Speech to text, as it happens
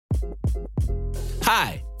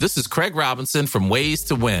Hi, this is Craig Robinson from Ways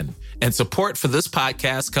to Win, and support for this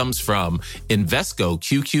podcast comes from Invesco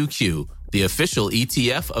QQQ, the official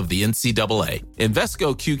ETF of the NCAA.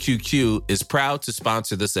 Invesco QQQ is proud to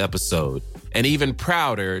sponsor this episode, and even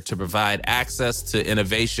prouder to provide access to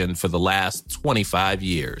innovation for the last 25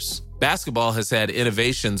 years. Basketball has had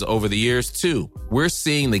innovations over the years, too. We're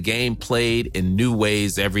seeing the game played in new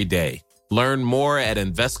ways every day. Learn more at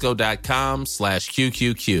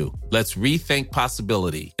Invesco.com/QQQ. Let's rethink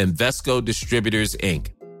possibility. Invesco Distributors,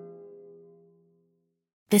 Inc.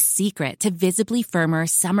 The secret to visibly firmer,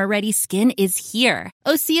 summer-ready skin is here.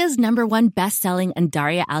 Osea's #1 best-selling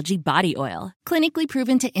Undaria Algae Body Oil. Clinically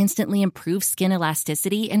proven to instantly improve skin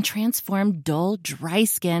elasticity and transform dull, dry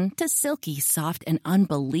skin to silky, soft, and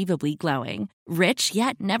unbelievably glowing. Rich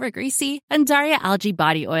yet never greasy, Undaria Algae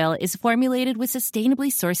Body Oil is formulated with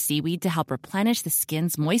sustainably sourced seaweed to help replenish the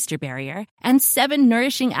skin's moisture barrier, and 7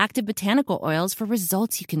 nourishing active botanical oils for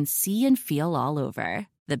results you can see and feel all over.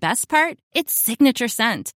 The best part? Its signature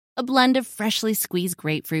scent. A blend of freshly squeezed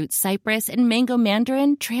grapefruit, cypress, and mango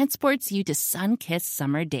mandarin transports you to sun-kissed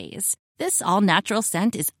summer days. This all-natural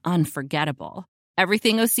scent is unforgettable.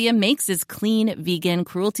 Everything Osea makes is clean, vegan,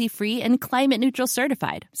 cruelty-free, and climate-neutral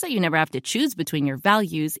certified, so you never have to choose between your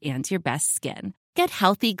values and your best skin. Get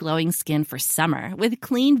healthy, glowing skin for summer with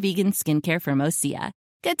clean, vegan skincare from Osea.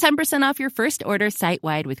 Get 10% off your first order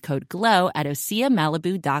site-wide with code GLOW at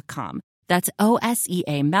OseaMalibu.com. That's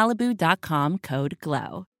OSEAMalibu.com, code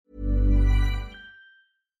GLOW.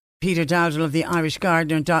 Peter Dowdall of the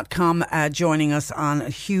IrishGardener.com joining us on a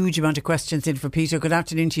huge amount of questions in for Peter. Good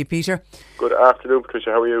afternoon to you, Peter. Good afternoon,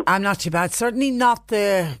 Patricia. How are you? I'm not too bad. Certainly not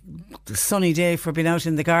the sunny day for being out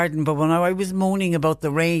in the garden, but when I was moaning about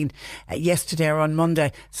the rain yesterday or on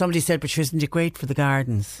Monday, somebody said, but isn't it great for the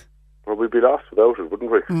gardens? Well, we'd be lost without it, wouldn't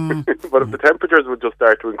we? But if the temperatures would just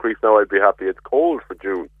start to increase now, I'd be happy. It's cold for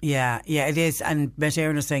June. Yeah, it is. And Met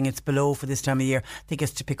Éireann is saying it's below for this time of year. I think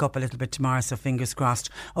it's to pick up a little bit tomorrow, so fingers crossed.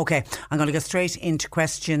 OK, I'm going to go straight into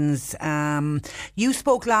questions. You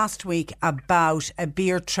spoke last week about a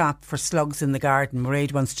beer trap for slugs in the garden.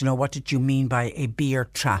 Mairead wants to know, what did you mean by a beer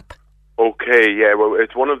trap? Okay, yeah, well,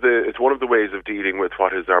 it's one of the ways of dealing with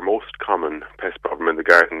what is our most common pest problem in the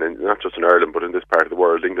garden, and not just in Ireland, but in this part of the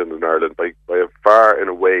world, England and Ireland. By a far and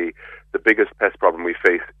away, the biggest pest problem we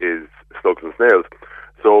face is slugs and snails.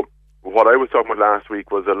 So what I was talking about last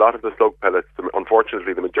week was a lot of the slug pellets,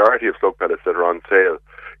 unfortunately the majority of slug pellets that are on sale,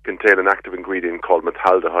 contain an active ingredient called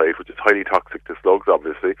metaldehyde, which is highly toxic to slugs,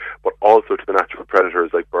 obviously, but also to the natural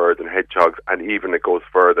predators like birds and hedgehogs, and even it goes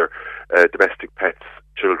further, domestic pets,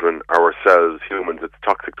 children, ourselves, humans. It's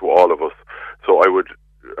toxic to all of us. So I would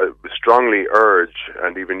strongly urge,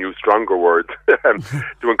 and even use stronger words,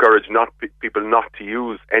 to encourage people not to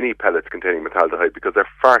use any pellets containing metaldehyde, because they're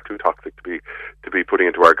far too toxic to be putting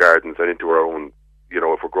into our gardens and into our own,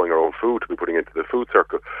 if we're growing our own food, to be putting into the food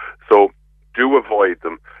circle. So do avoid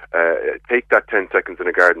them. Take that 10 seconds in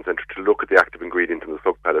a garden centre to look at the active ingredient in the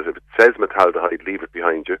slug pellet. If it says metaldehyde, leave it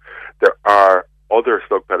behind you. There are other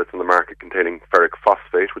slug pellets on the market containing ferric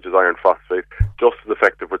phosphate, which is iron phosphate, just as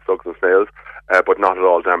effective with slugs and snails, but not at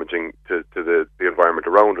all damaging to the environment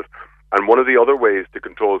around it. And one of the other ways to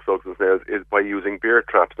control slugs and snails is by using beer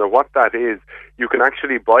traps. Now, what that is, you can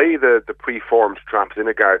actually buy the pre-formed traps in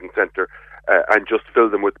a garden centre and just fill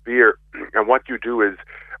them with beer. And what you do is,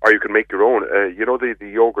 or you can make your own. The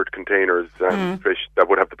yogurt containers fish that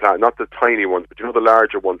would have not the tiny ones, but the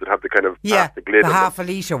larger ones that have the kind of plastic lid. The half a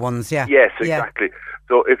litre ones, yeah. Yes, exactly. Yeah.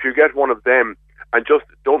 So if you get one of them, and just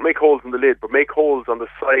don't make holes in the lid, but make holes on the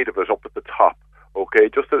side of it up at the top. Okay,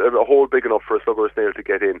 just a hole big enough for a slug or a snail to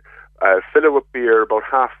get in. Fill it with beer, about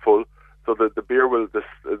half full, so that the beer will, the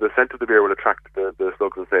scent of the beer will attract the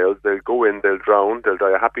slugs and snails. They'll go in, they'll drown, they'll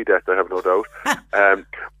die a happy death, I have no doubt.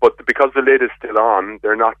 But because the lid is still on,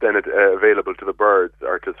 they're not then available to the birds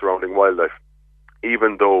or to surrounding wildlife,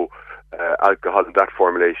 even though alcohol in that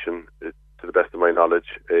formulation, to the best of my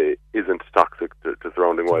knowledge, isn't toxic to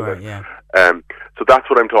surrounding wildlife. Right, yeah. So that's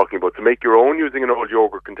what I'm talking about. To make your own using an old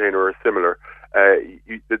yogurt container or similar,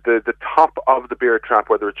 the top of the beer trap,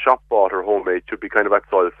 whether it's shop bought or homemade, should be kind of at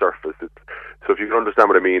soil surface. So if you can understand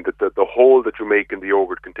what I mean, that the hole that you make in the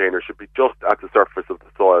yogurt container should be just at the surface of the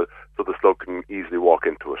soil, so the slug can easily walk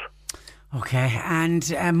into it. Okay, and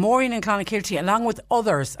Maureen in Clonakilty, along with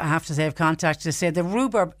others, I have to say, have contacted to say the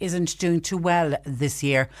rhubarb isn't doing too well this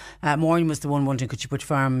year. Maureen was the one wondering, could you put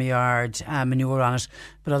farmyard manure on it?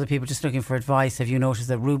 But other people just looking for advice. Have you noticed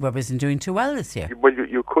that rhubarb isn't doing too well this year? Well,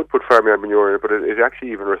 you could put farmyard manure in it, but it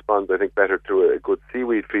actually even responds, I think, better to a good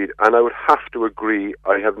seaweed feed. And I would have to agree,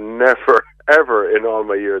 I have never, ever in all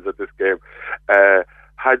my years at this game,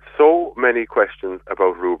 had so many questions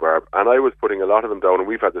about rhubarb, and I was putting a lot of them down, and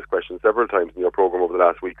we've had this question several times in your programme over the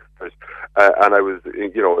last week, and I was,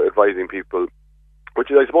 advising people,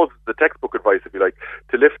 which is, I suppose, the textbook advice, if you like,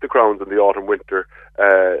 to lift the crowns in the autumn, winter,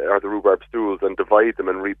 or the rhubarb stools, and divide them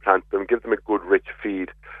and replant them, give them a good rich feed,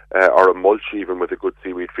 or a mulch even with a good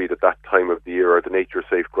seaweed feed at that time of the year, or the Nature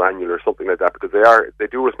Safe granule or something like that, because they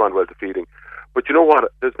do respond well to feeding. But you know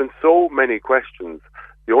what? There's been so many questions.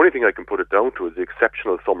 The only thing I can put it down to is the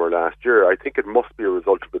exceptional summer last year. I think it must be a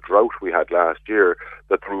result of the drought we had last year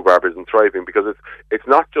that the rhubarb isn't thriving, because it's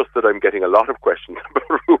not just that I'm getting a lot of questions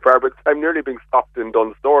about rhubarb, I'm nearly being stopped in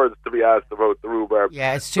Dunnes Stores to be asked about the rhubarb.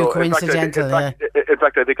 Yeah, it's too coincidental. In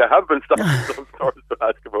fact, I think I have been stopped in Dunnes Stores to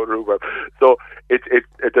ask about rhubarb. So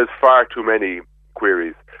there's far too many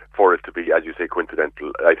queries for it to be, as you say,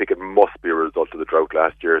 coincidental. I think it must be a result of the drought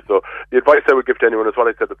last year. So the advice I would give to anyone is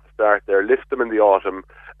what I said at the start there: lift them in the autumn,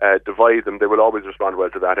 divide them. They will always respond well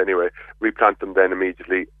to that anyway. Replant them then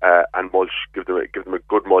immediately, and mulch. Give them a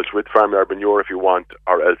good mulch with farmyard manure if you want,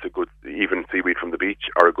 or else a good even seaweed from the beach,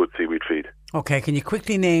 or a good seaweed feed. Okay, can you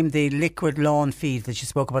quickly name the liquid lawn feed that you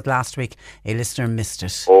spoke about last week? A listener missed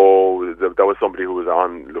it. Oh, that was somebody who was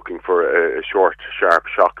on looking for a short, sharp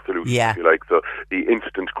shock solution, if you like. So the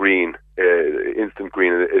Instant Green,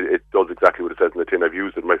 it does exactly what it says in the tin. I've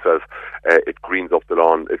used it myself. It greens up the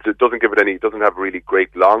lawn. It doesn't give it any. It doesn't have really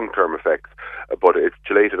great long-term effects, but it's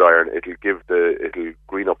chelated iron. It'll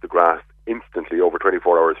green up the grass instantly over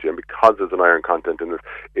 24 hours. And because there's an iron content in it,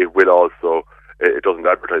 it will also. It doesn't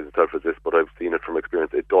advertise itself as this, but I've seen it from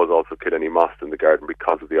experience. It does also kill any moss in the garden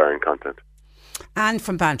because of the iron content. And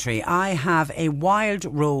from Bantry, I have a wild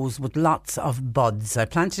rose with lots of buds. I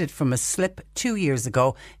planted it from a slip 2 years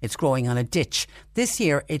ago. It's growing on a ditch. This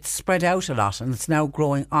year it's spread out a lot and it's now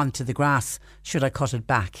growing onto the grass. Should I cut it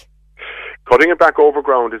back? Cutting it back over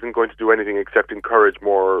ground isn't going to do anything except encourage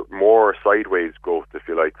more sideways growth, if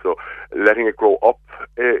you like. So letting it grow up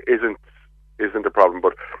isn't a problem,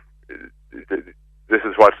 but this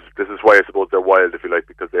is why I suppose they're wild, if you like,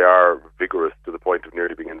 because they are vigorous to the point of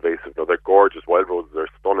nearly being invasive. Now, they're gorgeous. Wild roses are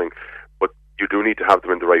stunning, but you do need to have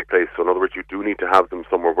them in the right place. So in other words, you do need to have them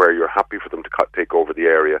somewhere where you're happy for them to take over the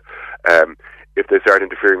area. If they start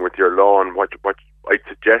interfering with your lawn, what I'd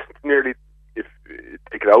suggest nearly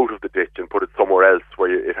take it out of the ditch and put it somewhere else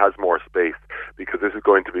where it has more space, because this is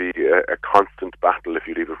going to be a constant battle if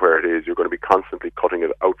you leave it where it is. You're going to be constantly cutting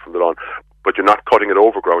it out from the lawn, but you're not cutting it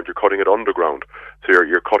overground, you're cutting it underground. So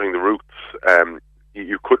you're cutting the roots.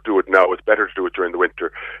 You could do it now. It's better to do it during the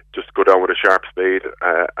winter. Just go down with a sharp spade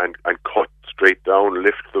and cut straight down,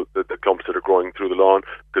 lift the clumps that are growing through the lawn,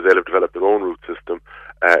 because they'll have developed their own root system.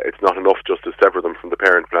 It's not enough just to sever them from the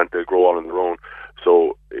parent plant. They'll grow all on their own.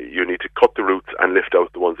 So you need to cut the roots and lift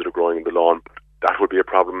out the ones that are growing in the lawn. That would be a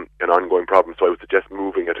problem, an ongoing problem. So I would suggest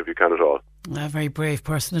moving it if you can at all. A very brave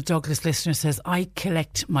person, a Douglas listener, says, I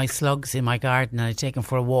collect my slugs in my garden and I take them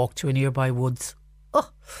for a walk to a nearby woods.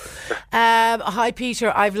 Oh. Hi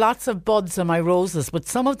Peter, I've lots of buds on my roses, but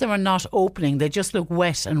some of them are not opening. They just look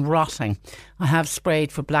wet and rotting. I have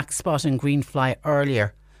sprayed for black spot and green fly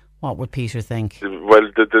earlier. What would Peter think? Well,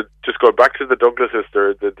 just going back to the Douglas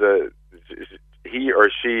sister, he or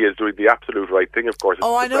she is doing the absolute right thing, of course.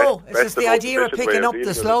 Oh, I know. It's just the idea of picking up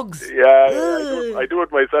the slugs. Yeah, I do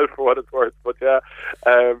it myself for what it's worth. But yeah,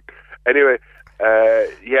 anyway,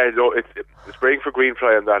 it's spraying for green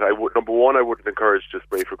fly and that. Number one, I wouldn't encourage to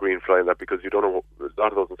spray for green fly and that, because you don't know, a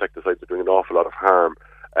lot of those insecticides are doing an awful lot of harm,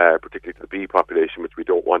 particularly to the bee population, which we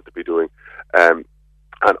don't want to be doing. And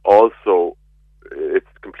also, it's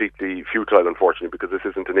completely futile, unfortunately, because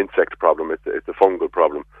this isn't an insect problem, it's a fungal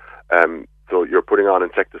problem. So you're putting on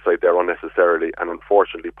insecticide there unnecessarily and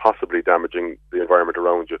unfortunately possibly damaging the environment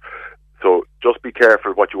around you. So just be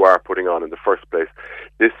careful what you are putting on in the first place.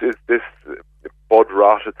 This bud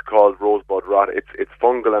rot, it's called rosebud rot. It's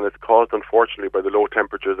fungal and it's caused, unfortunately, by the low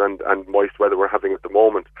temperatures and moist weather we're having at the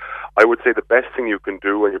moment. I would say the best thing you can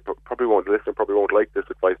do, and you probably won't like this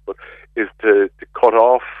advice, but is to cut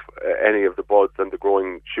off any of the buds and the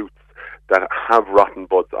growing shoots that have rotten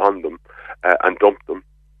buds on them and dump them.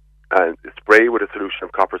 And spray with a solution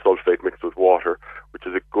of copper sulfate mixed with water, which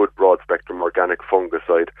is a good broad-spectrum organic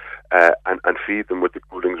fungicide, and feed them with the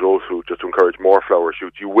Goulding's rose food just to encourage more flower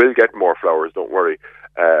shoots. You will get more flowers, don't worry.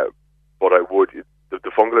 But I would,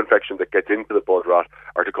 the fungal infection that gets into the bud rot,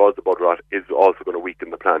 or to cause the bud rot, is also going to weaken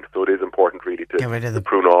the plant. So it is important really to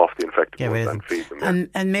prune off the infected ones and feed them. Yeah.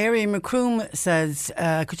 And Mary McCroom says,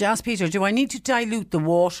 could you ask Peter, do I need to dilute the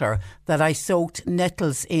water that I soaked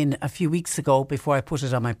nettles in a few weeks ago before I put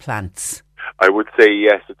it on my plants? I would say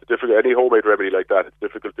yes. It's difficult. Any homemade remedy like that, it's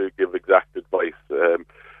difficult to give exact advice.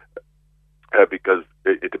 because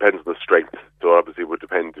it depends on the strength. So obviously it would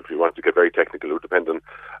depend, if you want to get very technical, it would depend on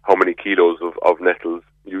how many kilos of nettles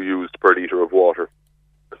you used per litre of water.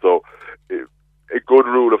 So a good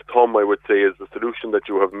rule of thumb, I would say, is the solution that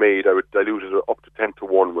you have made, I would dilute it up to 10 to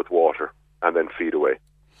 1 with water and then feed away.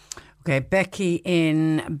 Okay, Becky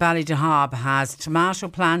in Ballydehob has tomato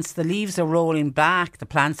plants. The leaves are rolling back, the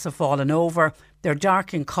plants have fallen over. They're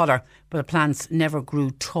dark in colour, but the plants never grew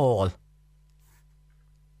tall.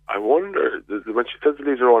 I wonder, when she says the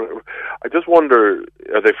leaves are rolling, I just wonder,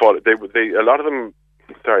 are they fall? A lot of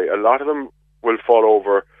them will fall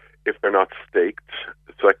over if they're not staked.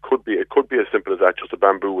 So it could be as simple as that, just a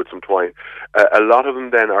bamboo with some twine. A lot of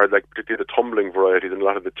them then are, like, particularly the tumbling varieties, and a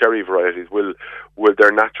lot of the cherry varieties will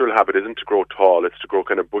their natural habit isn't to grow tall, it's to grow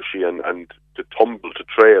kind of bushy and to tumble, to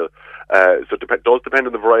trail. So it does depend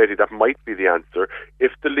on the variety. That might be the answer.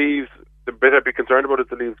 If the leaves, the bit I'd be concerned about is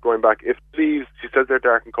the leaves going back. If the leaves, she says they're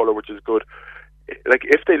dark in colour, which is good. Like,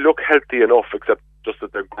 if they look healthy enough, except just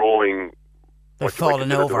that they're growing, they're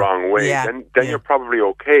falling over the wrong way, then you're probably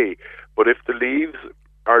okay. But if the leaves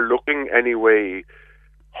are looking anyway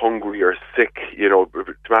hungry or sick,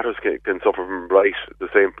 tomatoes can suffer from blight, the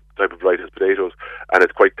same type of blight as potatoes, and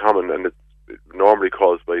it's quite common, and it's normally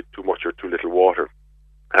caused by too much or too little water.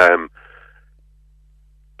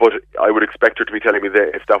 But I would expect her to be telling me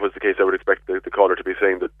that if that was the case, I would expect the caller to be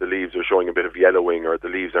saying that the leaves are showing a bit of yellowing or the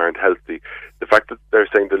leaves aren't healthy. The fact that they're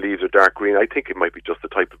saying the leaves are dark green, I think it might be just the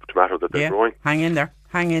type of tomato that they're growing. Hang in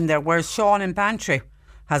there. Whereas Sean in Bantry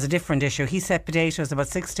has a different issue. He said potatoes about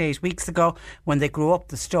 6 to 8 weeks ago. When they grew up,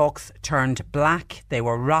 the stalks turned black. They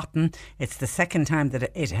were rotten. It's the second time that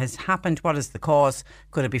it has happened. What is the cause?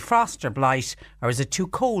 Could it be frost or blight, or is it too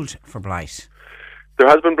cold for blight? There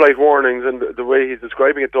has been blight warnings, and the way he's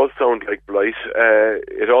describing it does sound like blight.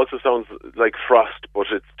 It also sounds like frost, but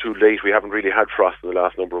it's too late. We haven't really had frost in the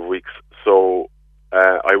last number of weeks. So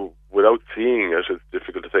without seeing it, it's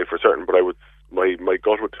difficult to say for certain, but my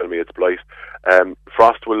gut would tell me it's blight.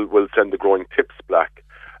 Frost will send the growing tips black,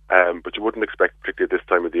 but you wouldn't expect, particularly at this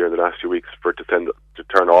time of the year in the last few weeks, for it to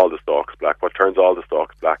turn all the stalks black. What turns all the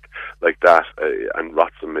stalks black like that and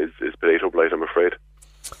rots them is potato blight, I'm afraid.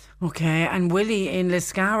 Okay, and Willie in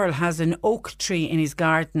Liscarroll has an oak tree in his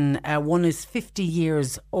garden. One is 50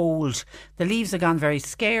 years old. The leaves are gone very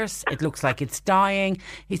scarce. It looks like it's dying.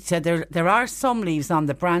 He said there are some leaves on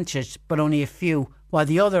the branches, but only a few, while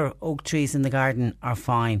the other oak trees in the garden are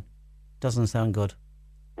fine. Doesn't sound good.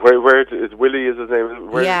 Where is Willie? Is his name?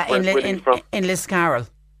 In Liscarroll.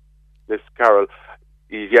 Liscarroll.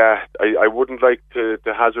 Yeah, I wouldn't like to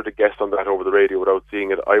hazard a guess on that over the radio without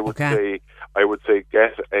seeing it. I would say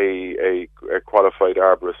get a qualified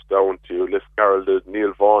arborist down to Liscarroll. There's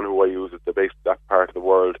Neil Vaughan, who I use at the base of that part of the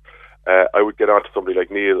world. I would get on to somebody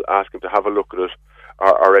like Neil, ask him to have a look at it,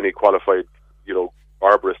 or any qualified,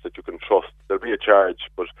 arborist that you can trust. There'll be a charge,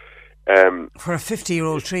 but for a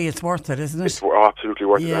 50-year-old tree, it's worth it, isn't it? It's absolutely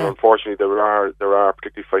worth it. And unfortunately, there are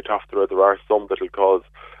particularly Phytophthora. There are some that will cause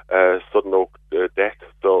sudden oak death.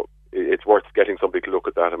 So it's worth getting somebody to look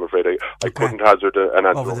at that. I'm afraid I couldn't hazard an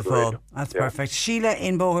answer over the phone. That's perfect. Sheila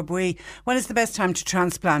in Boherbue. When is the best time to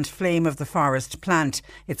transplant Flame of the Forest plant?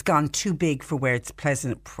 It's gone too big for where it's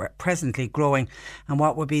presently growing. And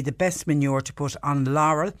what would be the best manure to put on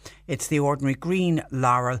laurel? It's the ordinary green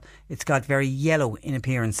laurel. It's got very yellow in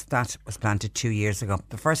appearance. That was planted 2 years ago.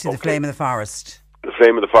 But firstly, the Flame of the Forest. The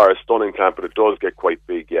Flame of the Forest, stunning plant, but it does get quite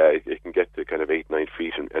big. Yeah, it can get to kind of 8-9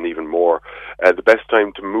 feet and even more. The best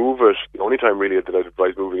time to move it, the only time really that I'd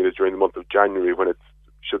advise moving it, is during the month of January, when it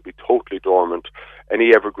should be totally dormant.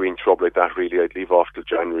 Any evergreen shrub like that, really, I'd leave off till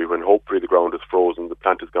January, when hopefully the ground is frozen, the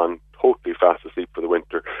plant has gone totally fast asleep for the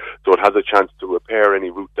winter, so it has a chance to repair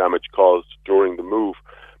any root damage caused during the move.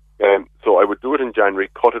 So I would do it in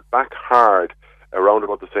January, cut it back hard around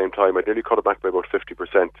about the same time. I'd nearly cut it back by about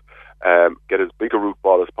 50%, get as big a root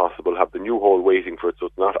ball as possible, have the new hole waiting for it so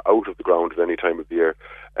it's not out of the ground at any time of the year,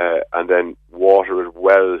 and then water it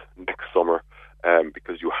well next summer,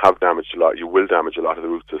 because you have damaged a lot. You will damage a lot of the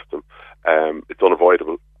root system. It's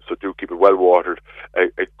unavoidable, so do keep it well watered.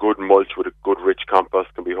 A good mulch with a good rich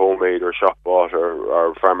compost, can be homemade or shop bought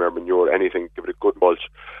or farmyard manure, anything. Give it a good mulch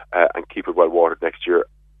and keep it well watered next year.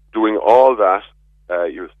 Doing all that,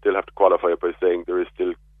 you still have to qualify it by saying there is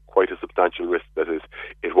still quite a substantial risk that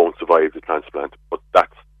it won't survive the transplant, but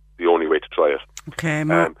that's the only way to try it. Okay,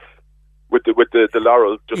 with the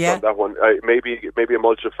laurel, just on that one, maybe a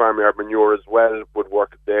mulch of farmyard manure as well would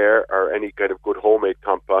work there, or any kind of good homemade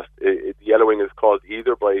compost. The yellowing is caused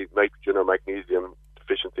either by nitrogen or magnesium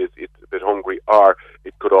deficiency. It's a bit hungry, or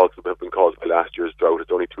it could also have been caused by last year's drought.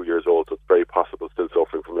 It's only 2 years old, so it's very possible still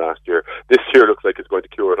suffering from last year. This year looks like it's going to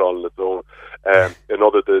cure it all on its own.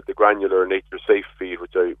 the granular nature safe feed,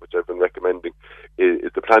 which I've been recommending,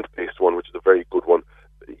 is the plant-based one, which is a very good one.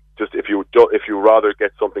 Just if you rather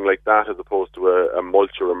get something like that as opposed to a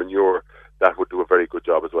mulch or a manure, that would do a very good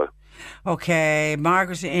job as well. Okay,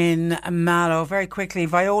 Margaret in Mallow, very quickly,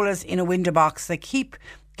 violas in a window box, they keep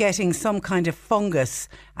getting some kind of fungus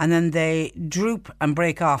and then they droop and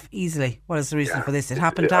break off easily. What is the reason for this? It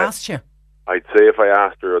happened last year. I'd say if I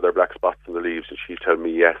asked her, are there black spots in the leaves, and she'd tell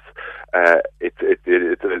me yes. It's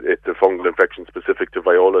a fungal infection specific to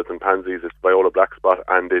violas and pansies. It's viola black spot,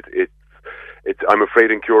 and it's I'm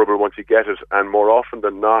afraid incurable once you get it, and more often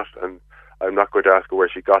than not, and I'm not going to ask her where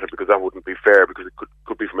she got it because that wouldn't be fair, because it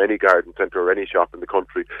could be from any garden centre or any shop in the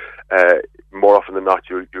country. More often than not,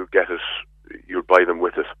 you'll get it, you'll buy them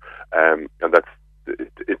with it, and that's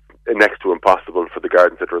it's next to impossible for the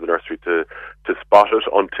garden centre or the nursery to spot it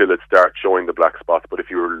until it starts showing the black spots. But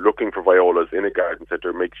if you're looking for violas in a garden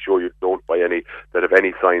centre, make sure you don't buy any that have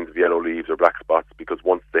any signs of yellow leaves or black spots, because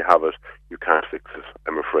once they have it, you can't fix it,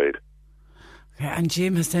 I'm afraid. And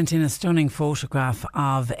Jim has sent in a stunning photograph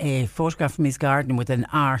from his garden with an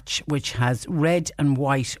arch which has red and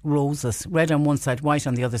white roses. Red on one side, white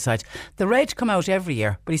on the other side. The red come out every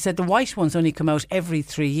year, but he said the white ones only come out every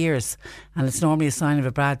 3 years, and it's normally a sign of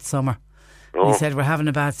a bad summer. He said we're having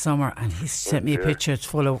a bad summer, and he sent me a picture. It's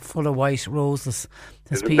full of white roses.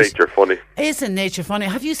 Isn't nature funny? Isn't nature funny?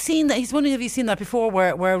 Have you seen that? He's wondering, have you seen that before,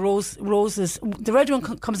 where roses, the red one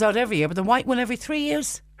comes out every year, but the white one every 3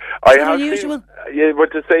 years? I have unusual?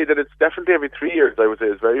 But to say that it's definitely every 3 years, I would say,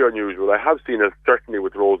 is very unusual. I have seen it certainly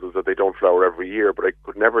with roses that they don't flower every year, but I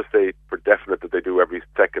could never say for definite that they do every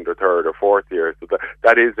second or third or fourth year. So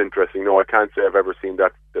that is interesting. No, I can't say I've ever seen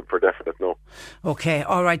that for definite, no. Okay,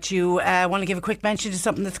 all right. You want to give a quick mention to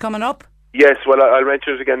something that's coming up? Yes, well, I'll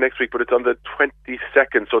mention it again next week, but it's on the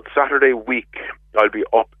 22nd, so it's Saturday week. I'll be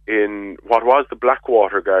up in what was the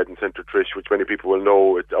Blackwater Garden Centre, Trish, which many people will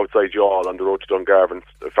know. It's outside Youghal on the road to Dungarvan,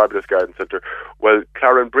 a fabulous garden centre. Well,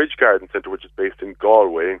 Clarenbridge Garden Centre, which is based in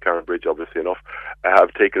Galway, in Clarenbridge, obviously enough,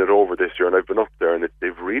 have taken it over this year, and I've been up there, and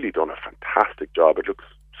they've really done a fantastic job. It looks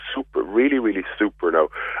super, really, really super now.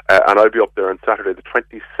 And I'll be up there on Saturday the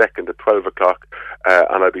 22nd at 12 o'clock,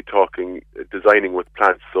 and I'll be designing with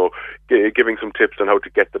plants, so giving some tips on how to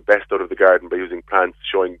get the best out of the garden by using plants,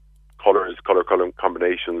 showing colour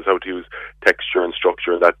combinations, how to use texture and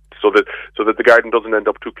structure, and that so that the garden doesn't end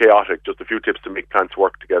up too chaotic. Just a few tips to make plants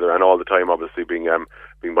work together, and all the time obviously being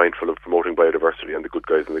mindful of promoting biodiversity and the good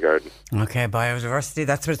guys in the garden. Okay, biodiversity,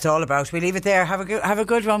 that's what it's all about. We leave it there. Have a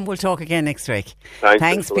good one. We'll talk again next week.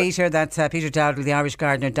 Thanks Peter. That's Peter Dowd with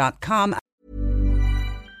theirishgardener.com.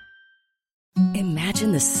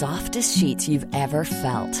 Imagine the softest sheets you've ever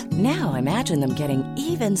felt. Now imagine them getting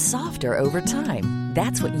even softer over time.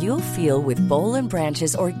 That's what you'll feel with Boll &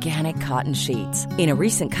 Branch's organic cotton sheets. In a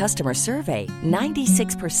recent customer survey,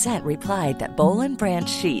 96% replied that Boll & Branch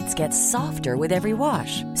sheets get softer with every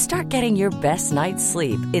wash. Start getting your best night's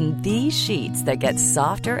sleep in these sheets that get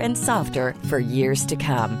softer and softer for years to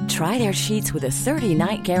come. Try their sheets with a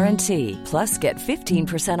 30-night guarantee. Plus, get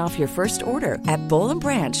 15% off your first order at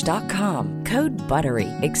bollandbranch.com. Code BUTTERY.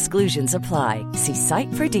 Exclusions apply. See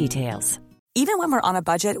site for details. Even when we're on a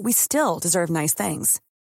budget, we still deserve nice things.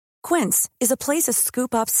 Quince is a place to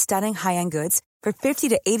scoop up stunning high-end goods for 50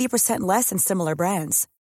 to 80% less than similar brands.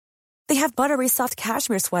 They have buttery soft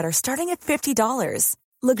cashmere sweaters starting at $50,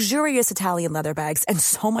 luxurious Italian leather bags, and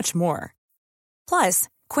so much more. Plus,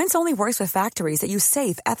 Quince only works with factories that use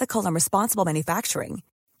safe, ethical, and responsible manufacturing.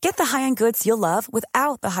 Get the high-end goods you'll love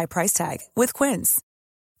without the high price tag with Quince.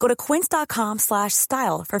 Go to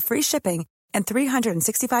quince.com/style for free shipping and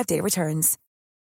 365-day returns.